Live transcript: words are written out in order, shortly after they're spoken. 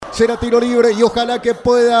será tiro libre y ojalá que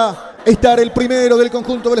pueda estar el primero del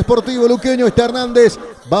conjunto del Sportivo Luqueño. Está Hernández,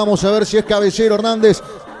 vamos a ver si es cabecero Hernández.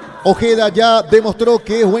 Ojeda ya demostró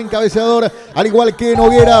que es buen cabeceador, al igual que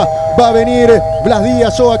Noguera. Va a venir Blas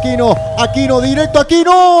Díaz o Aquino. Aquino directo,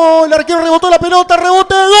 Aquino. El arquero rebotó la pelota,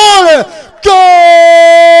 rebote, gol.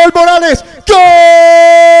 ¡Gol! Morales, ¡gol!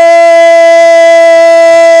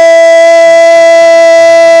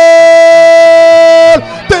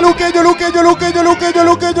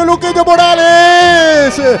 De Luqueño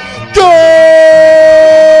Morales. ¡Gol!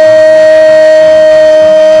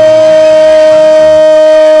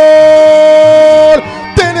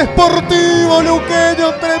 Sportivo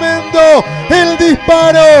Luqueño, tremendo el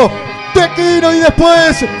disparo de Aquino y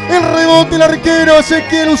después el rebote el arquero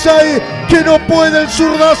Ezequiel Usay, que no puede, el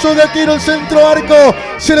zurdazo de Aquino, el centro arco,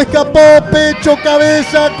 se le escapó, pecho,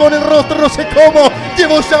 cabeza, con el rostro, no sé cómo,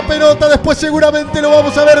 llevó esa pelota, después seguramente lo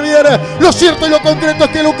vamos a ver bien. Lo cierto y lo concreto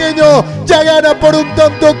es que Luqueño ya gana por un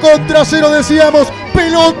tanto contra cero, decíamos.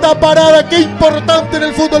 Pelota parada, qué importante en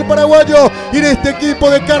el fútbol paraguayo y en este equipo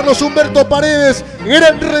de Carlos Humberto Paredes.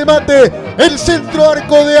 Gran remate, el centro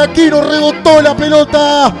arco de Aquino, rebotó la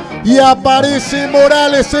pelota y aparece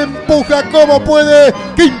Morales, empuja como puede.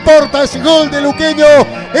 ¿Qué importa ese gol de Luqueño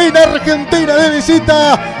en Argentina de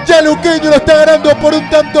visita? Ya Luqueño lo está ganando por un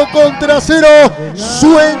tanto contra cero.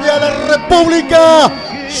 Sueña la República,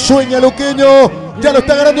 sueña Luqueño, ya lo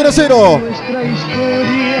está ganando 1-0.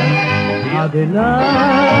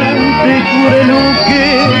 Adelante,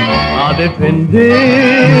 Cureluque, a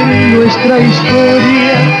defender nuestra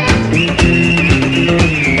historia.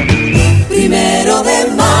 1 de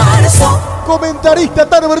marzo. Comentarista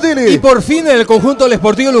Tano Virgili. Y por fin en el conjunto del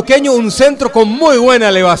Sportivo Luqueño un centro con muy buena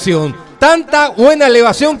elevación. Tanta buena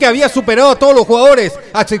elevación que había superado a todos los jugadores,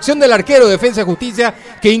 a excepción del arquero de Defensa, Justicia,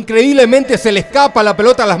 que increíblemente se le escapa la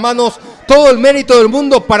pelota a las manos. Todo el mérito del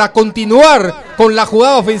mundo para continuar con la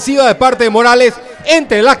jugada ofensiva de parte de Morales,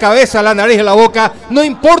 entre la cabeza, la nariz y la boca. No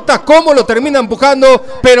importa cómo lo termina empujando,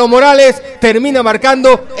 pero Morales termina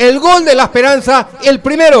marcando el gol de la esperanza, el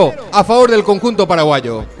primero a favor del conjunto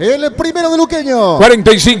paraguayo. El primero de Luqueño.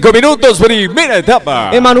 45 minutos, primera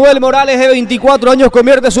etapa. Emmanuel Morales, de 24 años,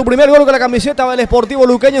 convierte su primer gol con la camiseta del Sportivo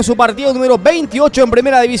Luqueño en su partido número 28 en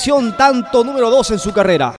primera división, tanto número 2 en su carrera.